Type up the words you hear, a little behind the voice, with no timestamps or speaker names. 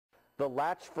The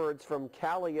Latchfords from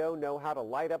Callao know how to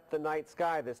light up the night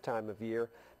sky this time of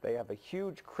year. They have a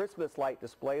huge Christmas light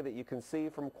display that you can see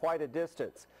from quite a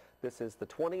distance. This is the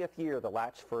 20th year the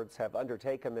Latchfords have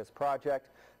undertaken this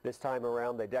project. This time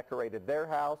around they decorated their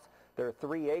house, their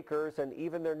 3 acres, and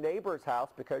even their neighbor's house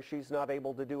because she's not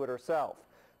able to do it herself.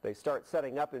 They start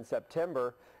setting up in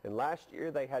September, and last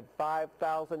year they had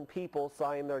 5,000 people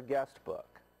sign their guest book.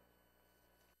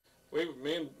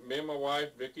 Me and my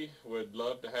wife Vicki would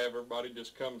love to have everybody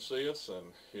just come see us, and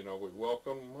we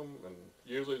welcome them. And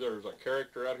usually there's a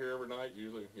character out here every night.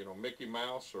 Usually Mickey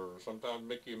Mouse, or sometimes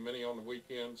Mickey and Minnie on the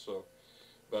weekend. So,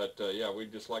 but yeah,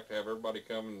 we'd just like to have everybody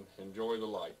come and enjoy the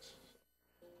lights.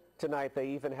 Tonight they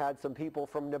even had some people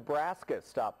from Nebraska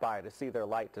stop by to see their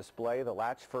light display. The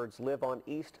Latchfords live on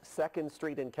East 2nd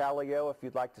Street in Callao if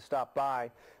you'd like to stop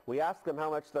by. We asked them how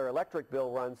much their electric bill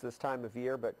runs this time of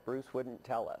year, but Bruce wouldn't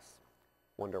tell us.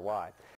 Wonder why.